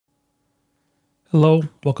Hello,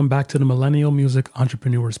 welcome back to the Millennial Music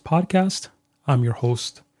Entrepreneurs Podcast. I'm your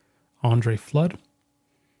host, Andre Flood.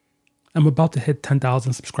 I'm about to hit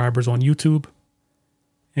 10,000 subscribers on YouTube,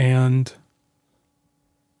 and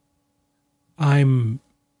I'm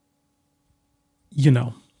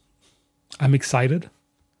excited.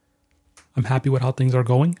 I'm happy with how things are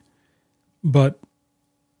going, but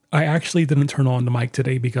I actually didn't turn on the mic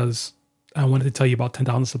today because I wanted to tell you about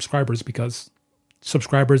 10,000 subscribers because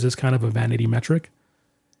subscribers is kind of a vanity metric.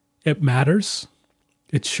 It matters.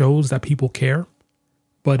 It shows that people care,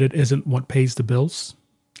 but it isn't what pays the bills.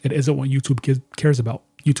 It isn't what YouTube cares about.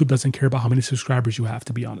 YouTube doesn't care about how many subscribers you have,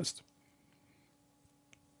 to be honest.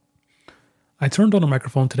 I turned on the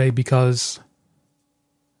microphone today because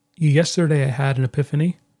yesterday I had an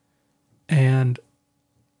epiphany, and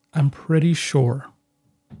I'm pretty sure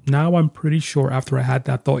after I had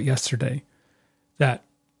that thought yesterday that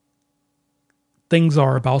things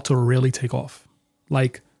are about to really take off.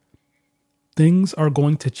 Like, things are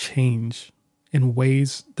going to change in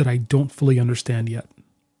ways that I don't fully understand yet.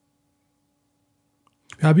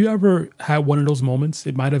 Have you ever had one of those moments?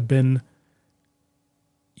 It might have been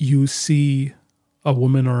you see a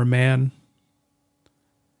woman or a man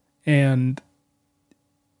and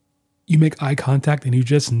you make eye contact and you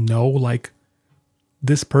just know, like,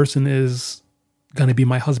 this person is going to be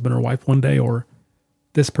my husband or wife one day, or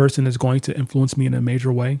this person is going to influence me in a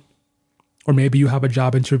major way. Or maybe you have a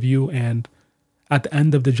job interview and at the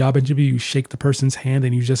end of the job interview, you shake the person's hand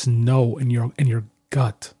and you just know in your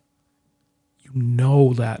gut, you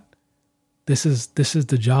know that this is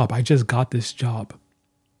the job. I just got this job.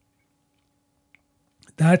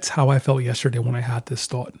 That's how I felt yesterday when I had this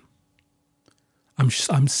thought. I'm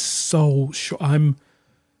so sure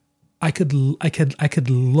I could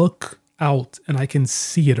look out and I can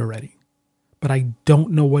see it already, but I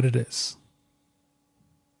don't know what it is.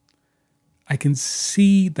 I can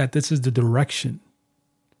see that this is the direction.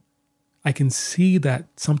 I can see that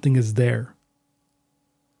something is there,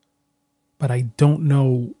 but I don't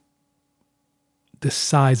know the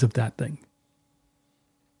size of that thing.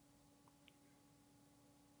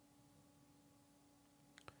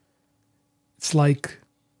 It's like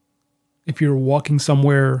if you're walking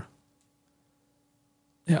somewhere.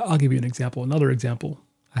 Yeah, I'll give you an example. Another example.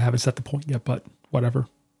 I haven't set the point yet, but whatever.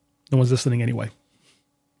 No one's listening anyway.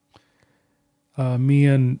 Me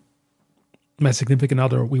and my significant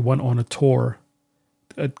other, we went on a tour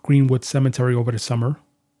at Greenwood Cemetery over the summer.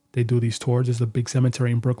 They do these tours. It's a big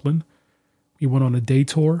cemetery in Brooklyn. We went on a day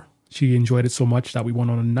tour. She enjoyed it so much that we went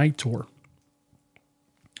on a night tour.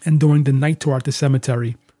 And during the night tour at the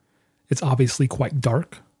cemetery, it's obviously quite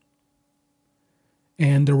dark.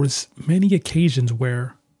 And there was many occasions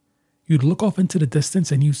where you'd look off into the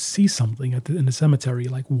distance and you see something in the cemetery.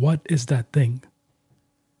 Like, what is that thing?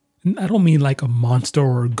 And I don't mean like a monster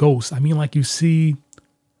or a ghost. I mean like you see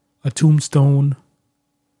a tombstone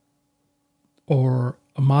or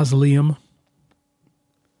a mausoleum.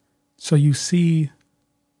 So you see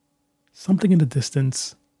something in the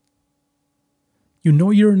distance. You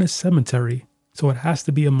know you're in a cemetery, so it has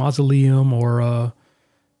to be a mausoleum or a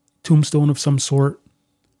tombstone of some sort.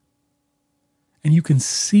 And you can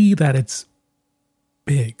see that it's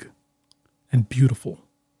big and beautiful.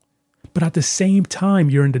 But at the same time,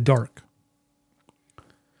 you're in the dark.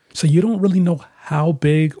 So you don't really know how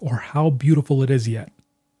big or how beautiful it is yet.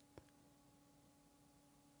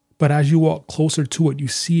 But as you walk closer to it, you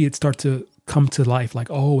see it start to come to life. Like,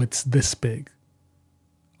 oh, it's this big.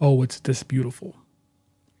 Oh, it's this beautiful.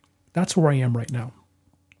 That's where I am right now.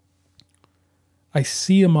 I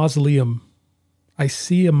see a mausoleum. I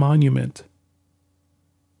see a monument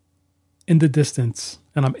in the distance,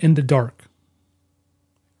 and I'm in the dark.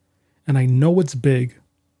 And I know it's big,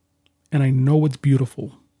 and I know it's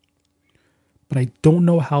beautiful, but I don't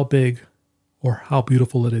know how big or how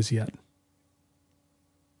beautiful it is yet.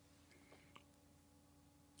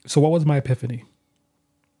 So what was my epiphany?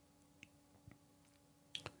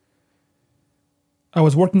 I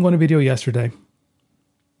was working on a video yesterday.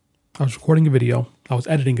 I was recording a video. I was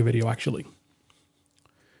editing a video, actually.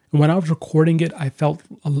 And when I was recording it, I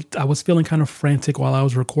was feeling kind of frantic while I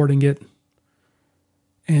was recording it.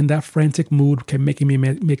 And that frantic mood kept making me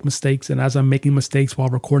make mistakes. And as I'm making mistakes while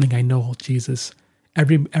recording, I know, oh, Jesus,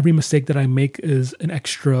 every mistake that I make is an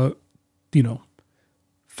extra,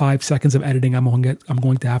 5 seconds of editing I'm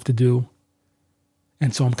going to have to do.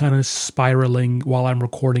 And so I'm kind of spiraling while I'm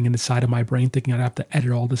recording in the side of my brain, thinking I'd have to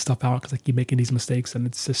edit all this stuff out because I keep making these mistakes. And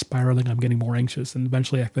it's just spiraling. I'm getting more anxious. And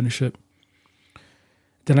eventually I finish it.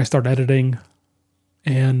 Then I start editing.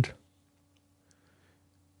 And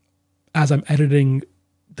as I'm editing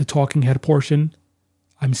the talking head portion,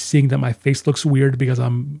 I'm seeing that my face looks weird because I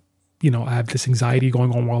have this anxiety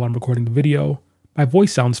going on while I'm recording the video. My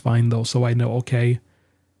voice sounds fine though, so I know, okay,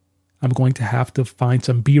 I'm going to have to find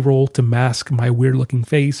some B-roll to mask my weird looking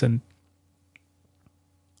face. And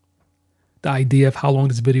the idea of how long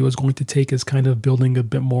this video is going to take is kind of building a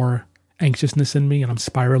bit more anxiousness in me, and I'm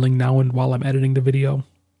spiraling now and while I'm editing the video.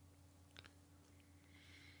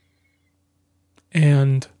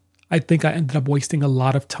 And I think I ended up wasting a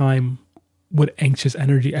lot of time with anxious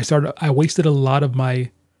energy. I wasted a lot of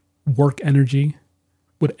my work energy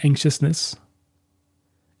with anxiousness.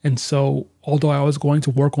 And so, although I was going to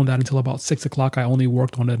work on that until about 6 o'clock, I only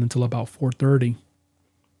worked on it until about 4:30.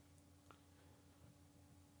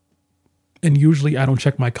 And usually I don't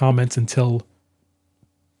check my comments until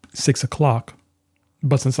 6 o'clock.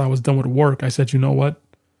 But since I was done with work, I said, you know what?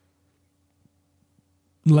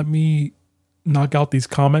 Let me knock out these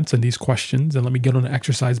comments and these questions, and let me get on an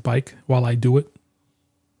exercise bike while I do it,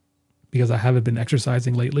 because I haven't been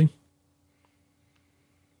exercising lately.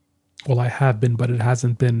 Well, I have been, but it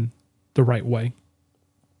hasn't been the right way.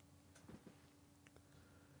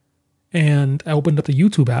 And I opened up the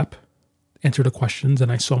YouTube app, answered the questions,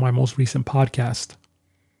 and I saw my most recent podcast.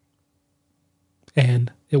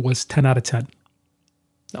 And it was 10 out of 10.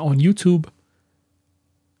 Now on YouTube,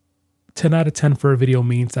 10 out of 10 for a video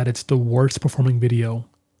means that it's the worst performing video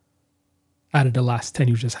out of the last 10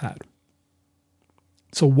 you just had.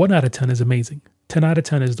 So 1 out of 10 is amazing. 10 out of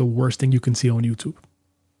 10 is the worst thing you can see on YouTube.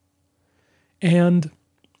 And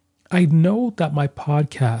I know that my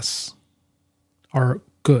podcasts are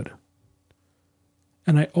good.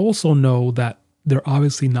 And I also know that they're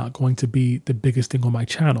obviously not going to be the biggest thing on my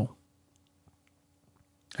channel.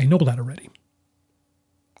 I know that already.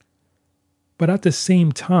 But at the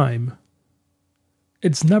same time,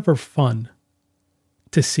 it's never fun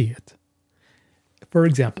to see it. For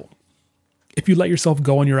example, if you let yourself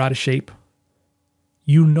go and you're out of shape,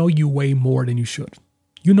 you know you weigh more than you should.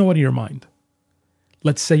 You know it in your mind.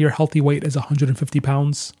 Let's say your healthy weight is 150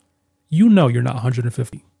 pounds. You know you're not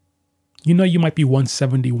 150. You know you might be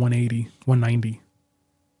 170, 180, 190.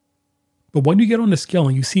 But when you get on the scale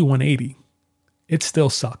and you see 180, it still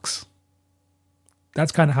sucks.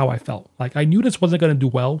 That's kind of how I felt. Like, I knew this wasn't going to do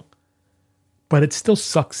well, but it still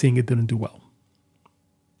sucks seeing it didn't do well.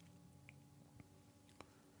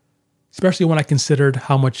 Especially when I considered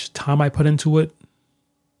how much time I put into it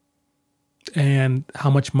and how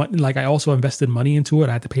much money, like I also invested money into it.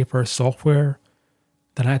 I had to pay for software.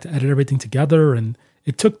 Then I had to edit everything together, and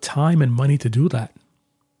it took time and money to do that.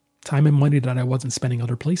 Time and money that I wasn't spending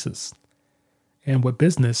other places. And with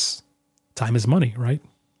business, time is money, right?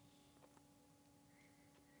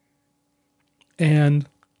 And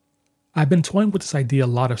I've been toying with this idea a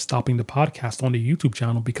lot of stopping the podcast on the YouTube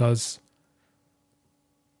channel, because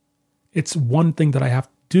it's one thing that I have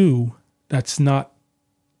to do that's not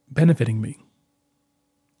benefiting me.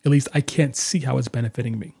 At least I can't see how it's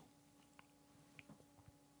benefiting me.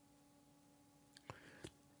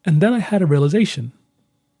 And then I had a realization.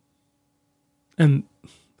 And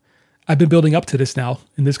I've been building up to this now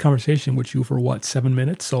in this conversation with you for 7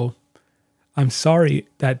 minutes? So I'm sorry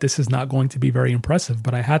that this is not going to be very impressive,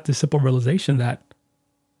 but I had this simple realization that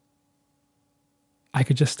I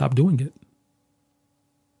could just stop doing it.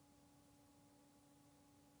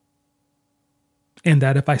 And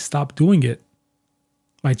that if I stopped doing it,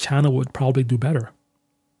 my channel would probably do better.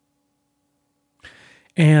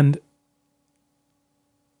 And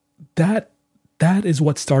that is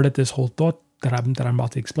what started this whole thought that I'm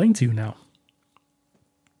about to explain to you now.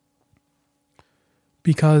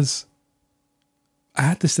 Because I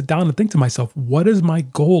had to sit down and think to myself, what is my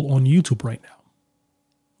goal on YouTube right now?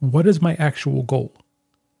 What is my actual goal?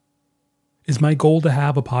 Is my goal to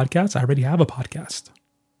have a podcast? I already have a podcast.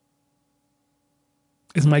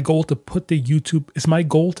 Is my goal to is my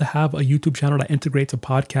goal to have a YouTube channel that integrates a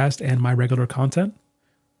podcast and my regular content?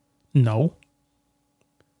 No.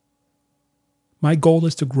 My goal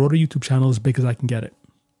is to grow the YouTube channel as big as I can get it.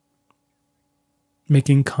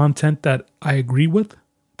 Making content that I agree with,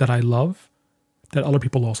 that I love, that other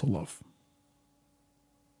people also love.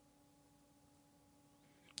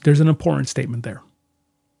 There's an important statement there.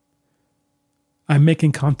 I'm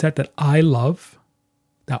making content that I love,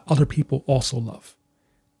 that other people also love.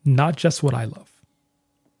 Not just what I love.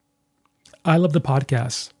 I love the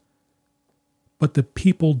podcast, but the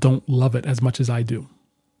people don't love it as much as I do.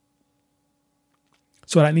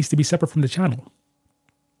 So that needs to be separate from the channel.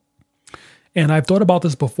 And I've thought about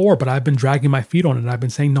this before, but I've been dragging my feet on it. And I've been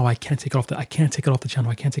saying, no, I can't take it off the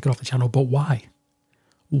channel. But why?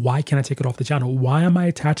 Why can't I take it off the channel? Why am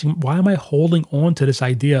I holding on to this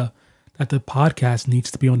idea that the podcast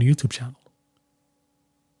needs to be on the YouTube channel?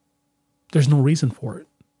 There's no reason for it.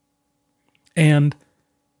 And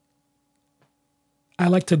I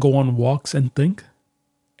like to go on walks and think.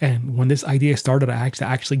 And when this idea started, I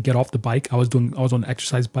actually get off the bike. I was on an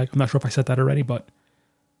exercise bike. I'm not sure if I said that already, but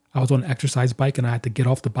I was on an exercise bike and I had to get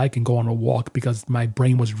off the bike and go on a walk because my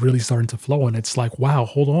brain was really starting to flow. And it's like, wow,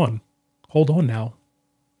 hold on now.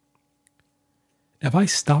 If I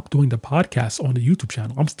stop doing the podcast on the YouTube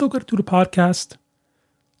channel, I'm still going to do the podcast.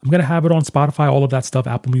 I'm going to have it on Spotify, all of that stuff,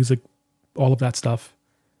 Apple Music, all of that stuff.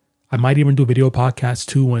 I might even do video podcasts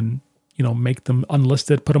too and, make them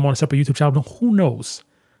unlisted, put them on a separate YouTube channel. Who knows?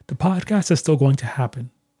 The podcast is still going to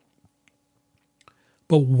happen.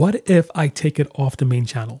 But what if I take it off the main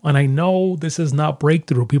channel? And I know this is not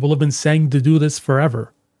breakthrough. People have been saying to do this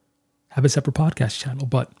forever. Have a separate podcast channel.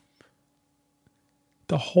 But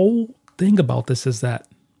the whole thing about this is that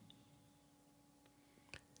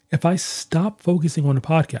if I stop focusing on the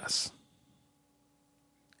podcast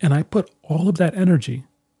and I put all of that energy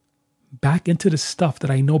back into the stuff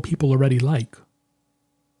that I know people already like,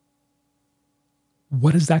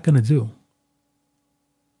 what is that going to do?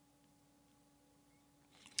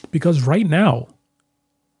 Because right now,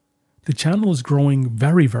 the channel is growing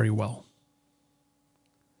very, very well.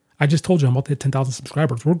 I just told you I'm about to hit 10,000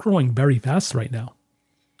 subscribers. We're growing very fast right now.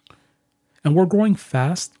 And we're growing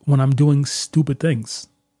fast when I'm doing stupid things,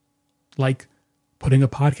 like putting a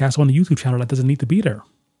podcast on a YouTube channel that doesn't need to be there.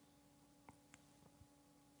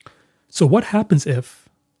 So what happens if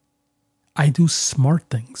I do smart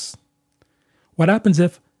things? What happens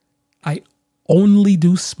if I only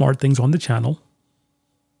do smart things on the channel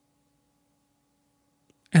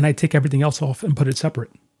and I take everything else off and put it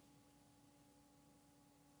separate?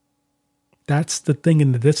 That's the thing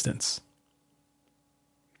in the distance.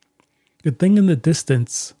 The thing in the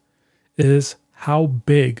distance is how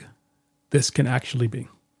big this can actually be.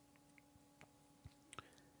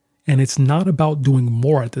 And it's not about doing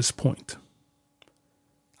more at this point.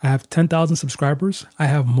 I have 10,000 subscribers. I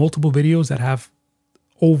have multiple videos that have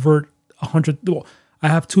over 100. Well, I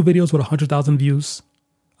have 2 videos with 100,000 views.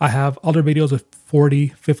 I have other videos with 40,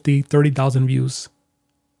 50, 30,000 views.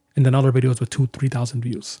 And then other videos with 2,000, 3,000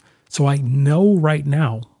 views. So I know right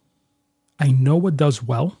now, I know what does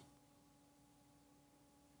well.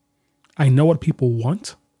 I know what people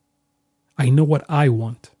want. I know what I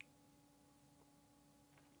want.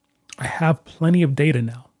 I have plenty of data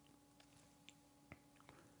now.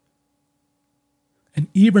 And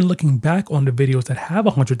even looking back on the videos that have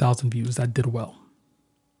 100,000 views that did well,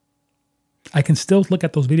 I can still look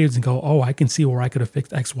at those videos and go, oh, I can see where I could have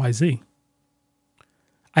fixed X, Y, Z.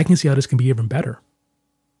 I can see how this can be even better.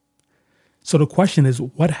 So the question is,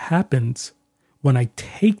 what happens when I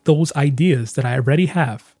take those ideas that I already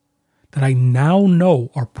have, that I now know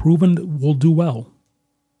are proven will do well,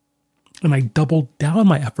 and I double down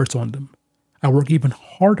my efforts on them? I work even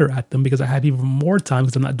harder at them because I have even more time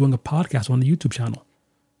because I'm not doing a podcast on the YouTube channel.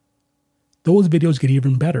 Those videos get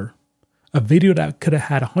even better. A video that could have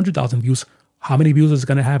had 100,000 views, how many views is it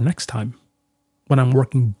going to have next time when I'm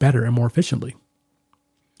working better and more efficiently?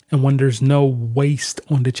 And when there's no waste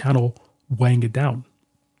on the channel weighing it down?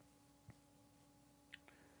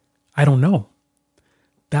 I don't know.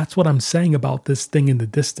 That's what I'm saying about this thing in the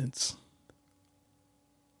distance.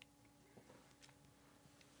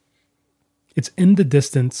 It's in the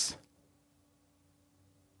distance.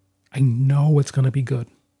 I know it's going to be good.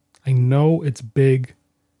 I know it's big.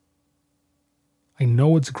 I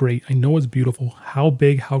know it's great. I know it's beautiful. How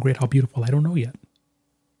big, how great, how beautiful, I don't know yet.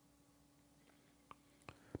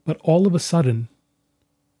 But all of a sudden,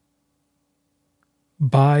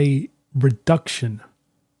 by reduction,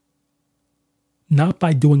 not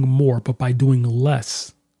by doing more, but by doing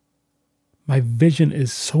less, my vision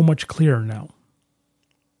is so much clearer now.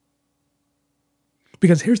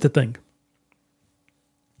 Because here's the thing.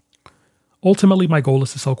 Ultimately, my goal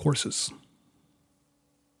is to sell courses.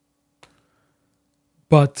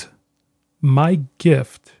 But my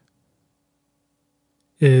gift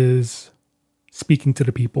is speaking to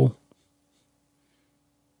the people.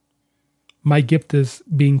 My gift is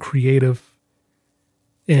being creative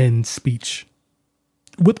in speech,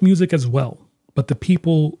 with music as well. But the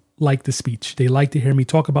people like the speech. They like to hear me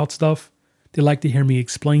talk about stuff. They like to hear me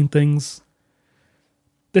explain things.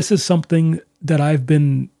 This is something that I've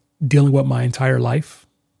been dealing with my entire life.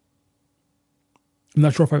 I'm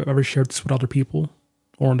not sure if I've ever shared this with other people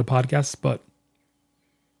or on the podcast, but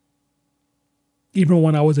even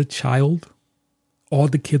when I was a child, all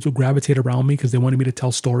the kids would gravitate around me because they wanted me to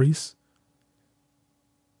tell stories.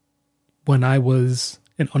 When I was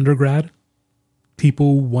an undergrad,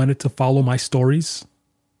 people wanted to follow my stories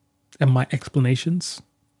and my explanations.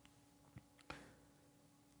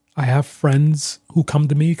 I have friends who come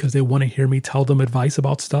to me because they want to hear me tell them advice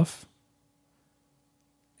about stuff.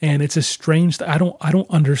 And it's a strange, I don't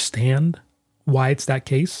understand why it's that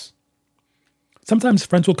case. Sometimes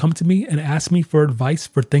friends will come to me and ask me for advice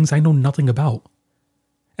for things I know nothing about.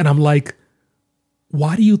 And I'm like,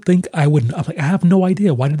 why do you think I would? I'm like, I have no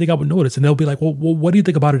idea. Why do you think I would know this? And they'll be like, well, what do you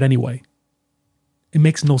think about it anyway? It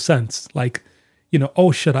makes no sense. Like,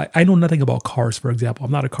 oh shit, I know nothing about cars, for example.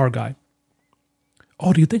 I'm not a car guy.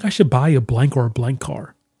 Oh, do you think I should buy a blank or a blank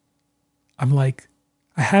car? I'm like,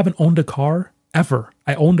 I haven't owned a car ever.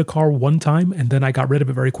 I owned a car one time and then I got rid of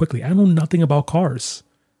it very quickly. I know nothing about cars.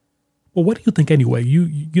 Well, what do you think anyway?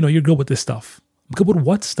 You're good with this stuff. I'm good with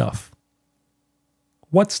what stuff?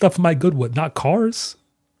 What stuff am I good with? Not cars?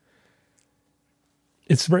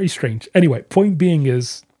 It's very strange. Anyway, point being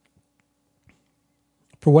is,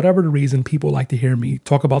 for whatever the reason, people like to hear me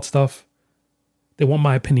talk about stuff. They want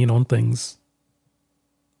my opinion on things.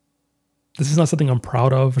 This is not something I'm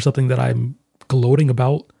proud of or something that I'm gloating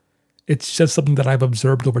about. It's just something that I've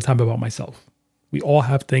observed over time about myself. We all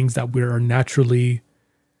have things that we're naturally,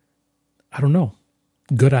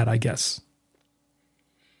 good at, I guess.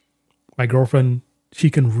 My girlfriend, she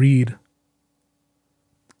can read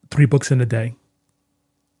 3 books in a day.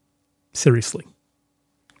 Seriously.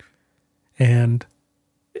 And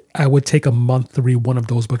I would take a month to read one of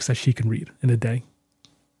those books that she can read in a day.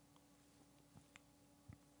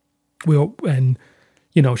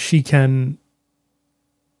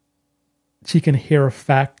 She can hear a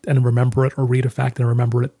fact and remember it, or read a fact and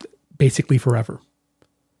remember it basically forever.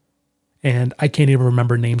 And I can't even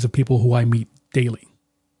remember names of people who I meet daily.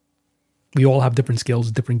 We all have different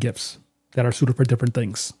skills, different gifts that are suited for different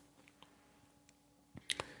things.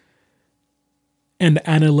 And the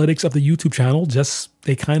analytics of the YouTube channel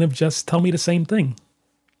they kind of just tell me the same thing.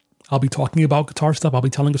 I'll be talking about guitar stuff. I'll be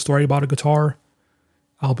telling a story about a guitar.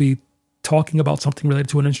 I'll be talking about something related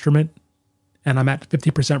to an instrument, and I'm at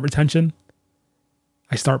 50% retention.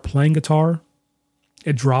 I start playing guitar.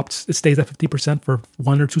 It drops. It stays at 50% for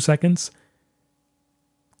 1 or 2 seconds.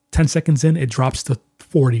 10 seconds in, it drops to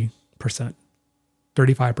 40%,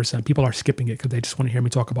 35%. People are skipping it because they just want to hear me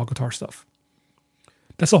talk about guitar stuff.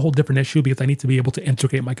 That's a whole different issue because I need to be able to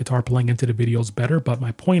integrate my guitar playing into the videos better. But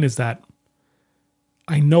my point is that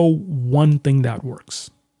I know one thing that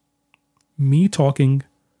works. Me talking,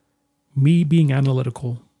 me being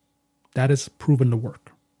analytical, that is proven to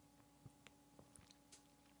work.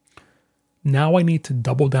 Now I need to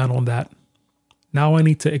double down on that. Now I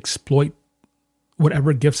need to exploit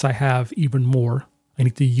whatever gifts I have even more. I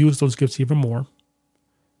need to use those gifts even more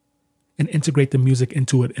and integrate the music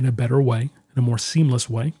into it in a better way, in a more seamless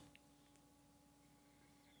way.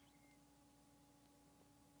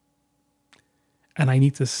 And I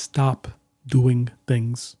need to stop doing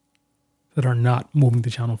things that are not moving the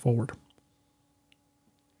channel forward.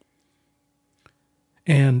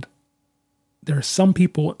 And there are some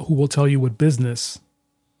people who will tell you with business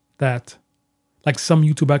that, like some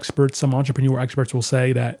YouTube experts, some entrepreneur experts will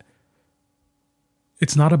say that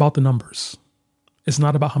it's not about the numbers. It's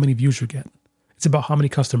not about how many views you get. It's about how many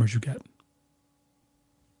customers you get.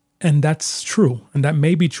 And that's true. And that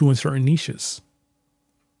may be true in certain niches.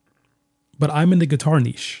 But I'm in the guitar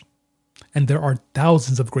niche. And there are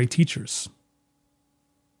thousands of great teachers.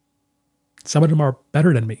 Some of them are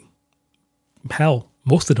better than me. Hell,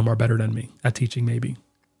 most of them are better than me at teaching, maybe.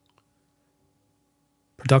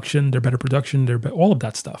 Production, they're better production, all of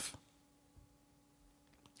that stuff.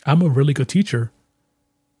 I'm a really good teacher,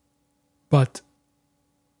 but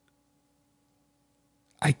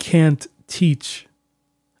I can't teach.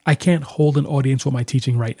 I can't hold an audience with my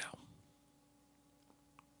teaching right now.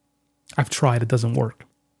 I've tried, it doesn't work.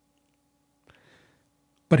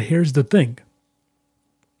 But here's the thing.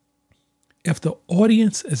 If the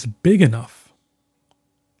audience is big enough,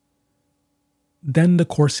 then the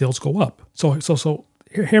course sales go up. So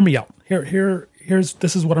hear me out.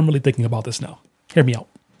 This is what I'm really thinking about this now. Hear me out.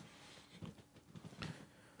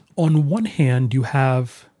 On one hand, you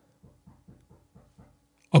have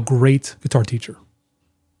a great guitar teacher.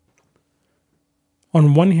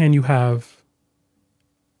 On one hand, you have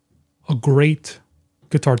a great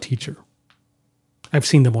guitar teacher. I've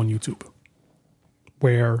seen them on YouTube,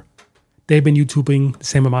 where they've been YouTubing the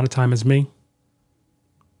same amount of time as me.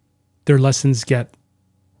 Their lessons get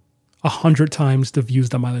 100 times the views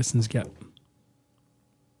that my lessons get.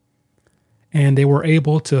 And they were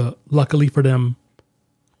able to, luckily for them,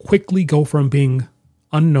 quickly go from being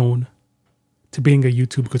unknown to being a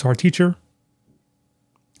YouTube guitar teacher.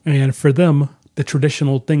 And for them, the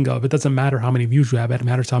traditional thing of it doesn't matter how many views you have, it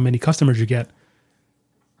matters how many customers you get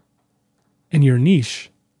in your niche.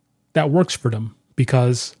 That works for them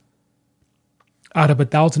because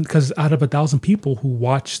because out of 1,000 people who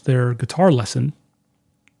watch their guitar lesson,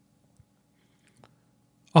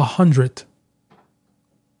 100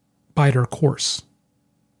 buy their course.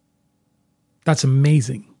 That's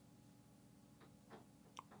amazing.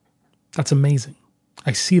 That's amazing.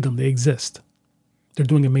 I see them. They exist. They're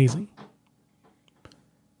doing amazing.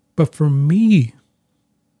 But for me,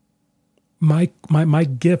 my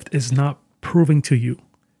gift is not proving to you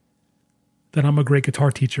that I'm a great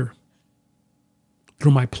guitar teacher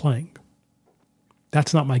through my playing.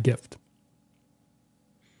 That's not my gift.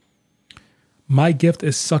 My gift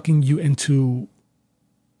is sucking you into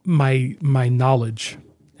my knowledge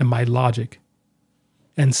and my logic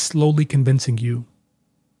and slowly convincing you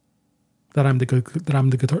that I'm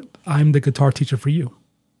the guitar teacher for you.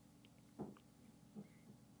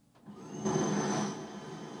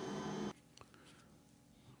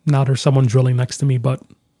 Now there's someone drilling next to me, but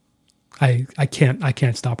I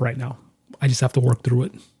can't stop right now. I just have to work through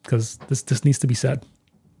it because this needs to be said.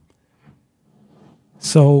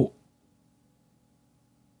 So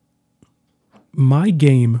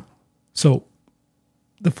the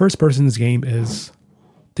first person's game is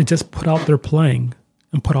to just put out their playing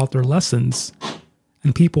and put out their lessons,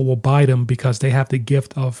 and people will buy them because they have the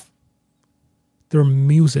gift of their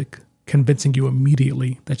music convincing you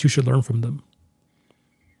immediately that you should learn from them.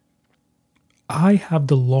 I have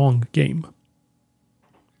the long game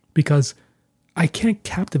because I can't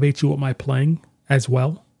captivate you with my playing as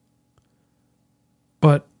well,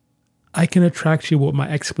 but I can attract you with my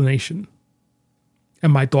explanation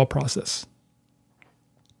and my thought process.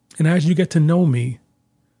 And as you get to know me,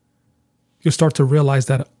 you'll start to realize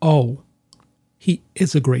that, oh, he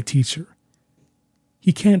is a great teacher.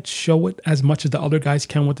 He can't show it as much as the other guys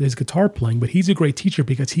can with his guitar playing, but he's a great teacher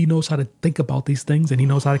because he knows how to think about these things and he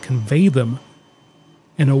knows how to convey them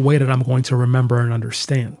in a way that I'm going to remember and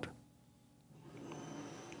understand.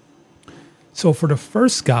 So for the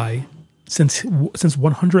first guy, since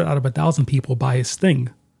 100 out of 1,000 people buy his thing,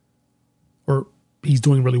 or he's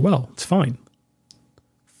doing really well, it's fine.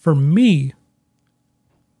 For me,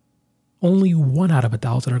 only 1 out of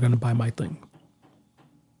 1,000 are going to buy my thing.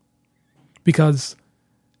 Because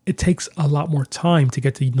it takes a lot more time to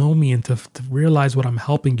get to know me and to realize what I'm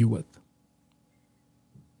helping you with.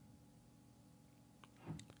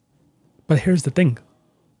 But here's the thing.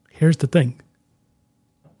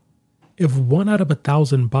 If 1 out of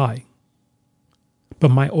 1,000 buy,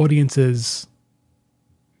 but my audience is,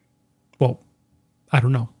 well, I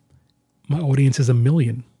don't know. My audience is 1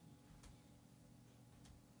 million.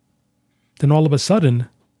 Then all of a sudden,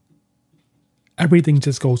 everything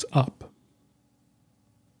just goes up.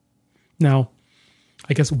 Now,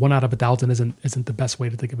 I guess 1 out of 1,000 isn't the best way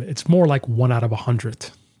to think of it. It's more like 1 out of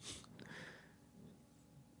 100.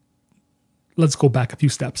 Let's go back a few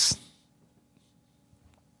steps.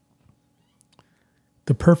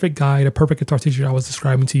 The perfect guy, the perfect guitar teacher I was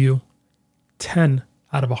describing to you, 10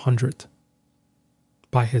 out of 100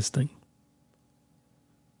 buy his thing.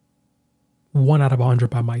 1 out of 100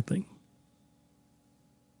 buy my thing.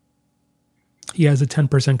 He has a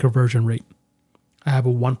 10% conversion rate. I have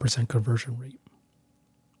a 1% conversion rate.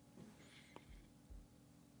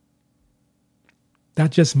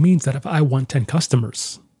 That just means that if I want 10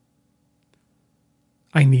 customers,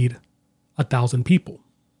 I need 1,000 people.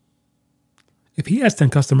 If he has 10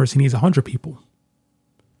 customers, he needs 100 people.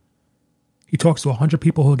 He talks to 100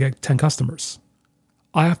 people who'll get 10 customers.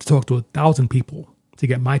 I have to talk to 1,000 people to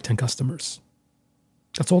get my 10 customers.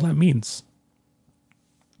 That's all that means.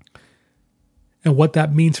 And what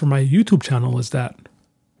that means for my YouTube channel is that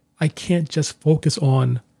I can't just focus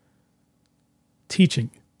on teaching.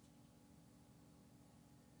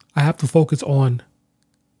 I have to focus on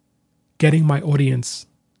getting my audience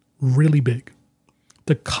really big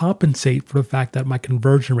to compensate for the fact that my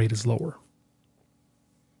conversion rate is lower.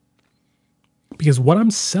 Because what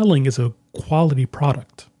I'm selling is a quality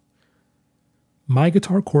product. My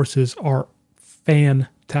guitar courses are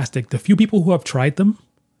fantastic. The few people who have tried them,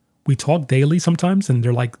 we talk daily sometimes, and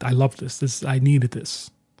they're like, I love this. I needed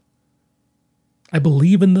this. I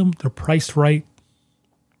believe in them. They're priced right.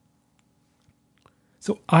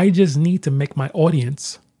 So I just need to make my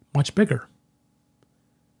audience much bigger.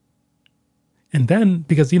 And then,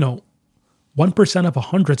 because, 1% of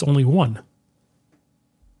 100 is only 1.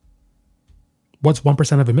 What's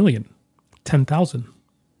 1% of 1 million? 10,000.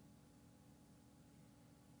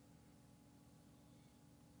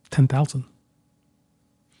 10,000.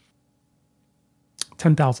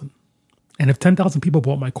 10,000. And if 10,000 people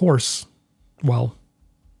bought my course, well,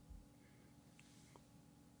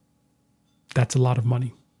 that's a lot of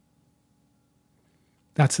money.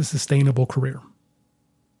 That's a sustainable career.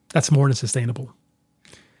 That's more than sustainable.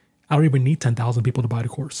 I don't even need 10,000 people to buy the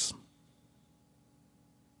course.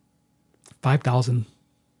 5,000.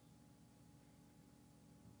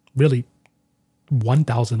 Really,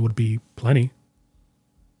 1,000 would be plenty.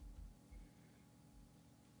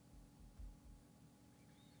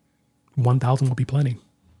 $1,000 will be plenty.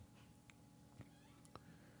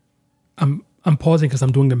 I'm pausing because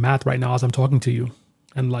I'm doing the math right now as I'm talking to you,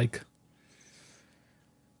 and like,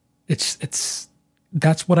 it's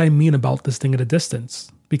that's what I mean about this thing at a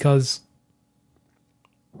distance, because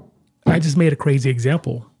I just made a crazy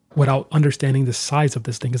example without understanding the size of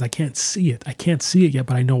this thing, because I can't see it. I can't see it yet,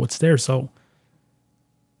 but I know it's there. So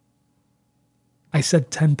I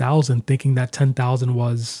said 10,000, thinking that 10,000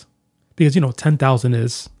 was, because 10,000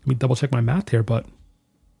 is, let me double check my math here, but I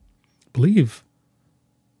believe,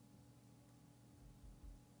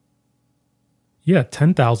 yeah,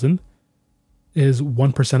 10,000 is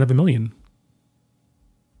 1% of a million.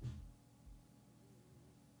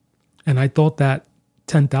 And I thought that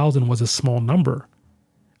 10,000 was a small number.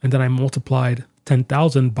 And then I multiplied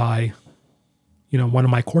 10,000 by, one of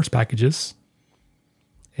my course packages.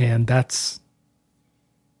 And that's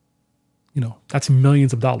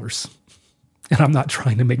millions of dollars. And I'm not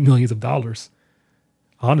trying to make millions of dollars,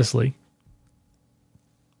 honestly.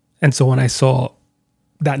 And so when I saw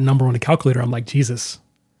that number on the calculator, I'm like, Jesus,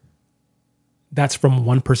 that's from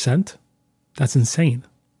 1%. That's insane.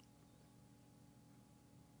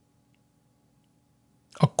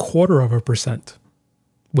 0.25%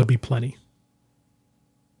 would be plenty.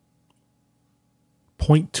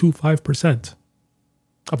 0.25%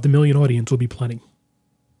 of the million audience would be plenty.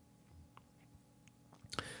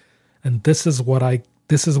 And this is why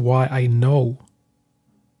I know.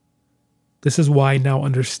 This is why I now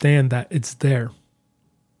understand that it's there.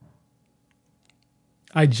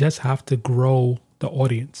 I just have to grow the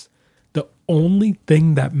audience. The only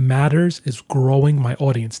thing that matters is growing my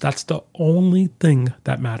audience. That's the only thing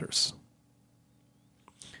that matters.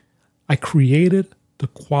 I created the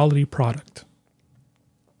quality product.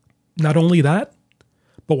 Not only that,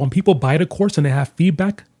 but when people buy the course and they have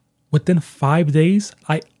feedback, within 5 days,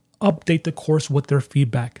 I update the course with their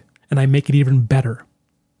feedback and I make it even better.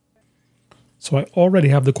 So I already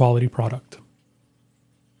have the quality product.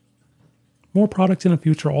 More products in the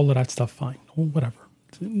future, all of that stuff, fine. Whatever.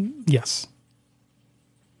 Yes.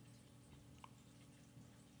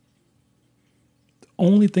 The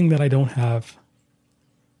only thing that I don't have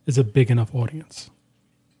is a big enough audience.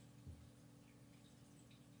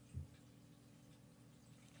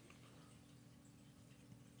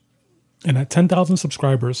 And at 10,000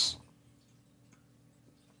 subscribers,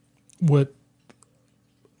 with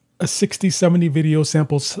a 60, 70 video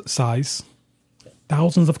sample size,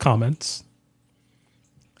 thousands of comments,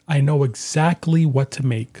 I know exactly what to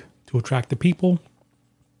make to attract the people.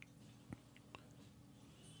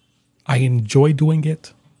 I enjoy doing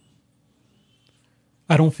it.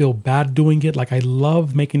 I don't feel bad doing it. Like, I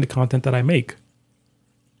love making the content that I make.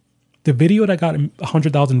 The video that got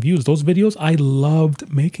 100,000 views, those videos, I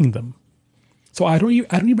loved making them. So I don't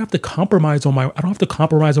even have to compromise on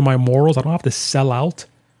my morals. I don't have to sell out.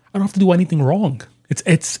 I don't have to do anything wrong.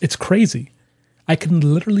 It's crazy. I can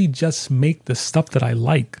literally just make the stuff that I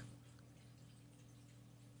like.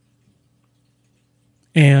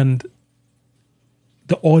 And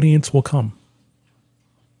the audience will come.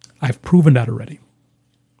 I've proven that already.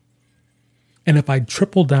 And if I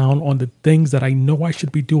triple down on the things that I know I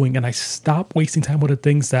should be doing and I stop wasting time with the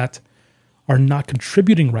things that are not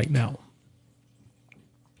contributing right now,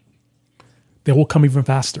 they will come even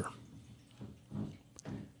faster.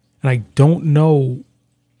 And I don't know,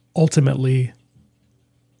 ultimately,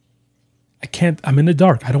 I'm in the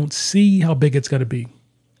dark. I don't see how big it's going to be.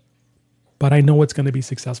 But I know it's going to be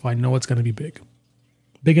successful. I know it's going to be big.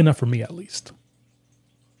 Big enough for me, at least.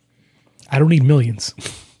 I don't need millions.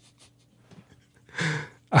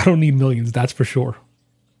 I don't need millions, that's for sure.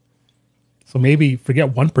 So maybe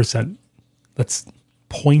forget 1%. That's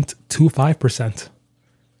 0.25%.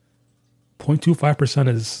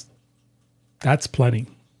 0.25% that's plenty.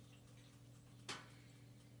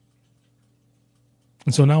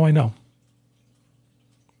 And so now I know.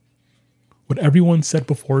 What everyone said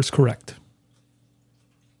before is correct.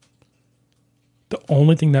 The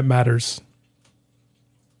only thing that matters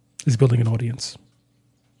is building an audience.